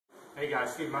Hey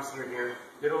guys, Steve Mesler here.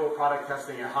 Did a little product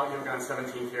testing at Hot Yoga on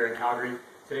 17th here in Calgary.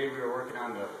 Today we were working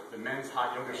on the men's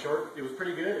hot yoga short. It was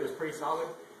pretty good, it was pretty solid.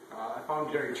 I found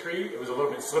it during retreat, it was a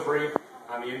little bit slippery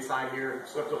on the inside here,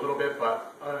 slipped a little bit,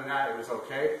 but other than that it was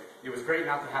okay. It was great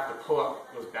not to have to pull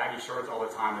up those baggy shorts all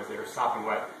the time as they were sopping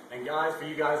wet. And guys, for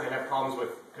you guys that have problems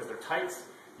with, because they're tights,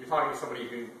 you're talking to somebody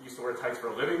who used to wear tights for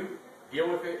a living,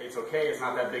 deal with it, it's okay, it's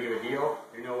not that big of a deal,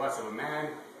 you're no less of a man,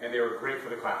 and they were great for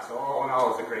the class. So all in all,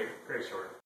 it was a great short.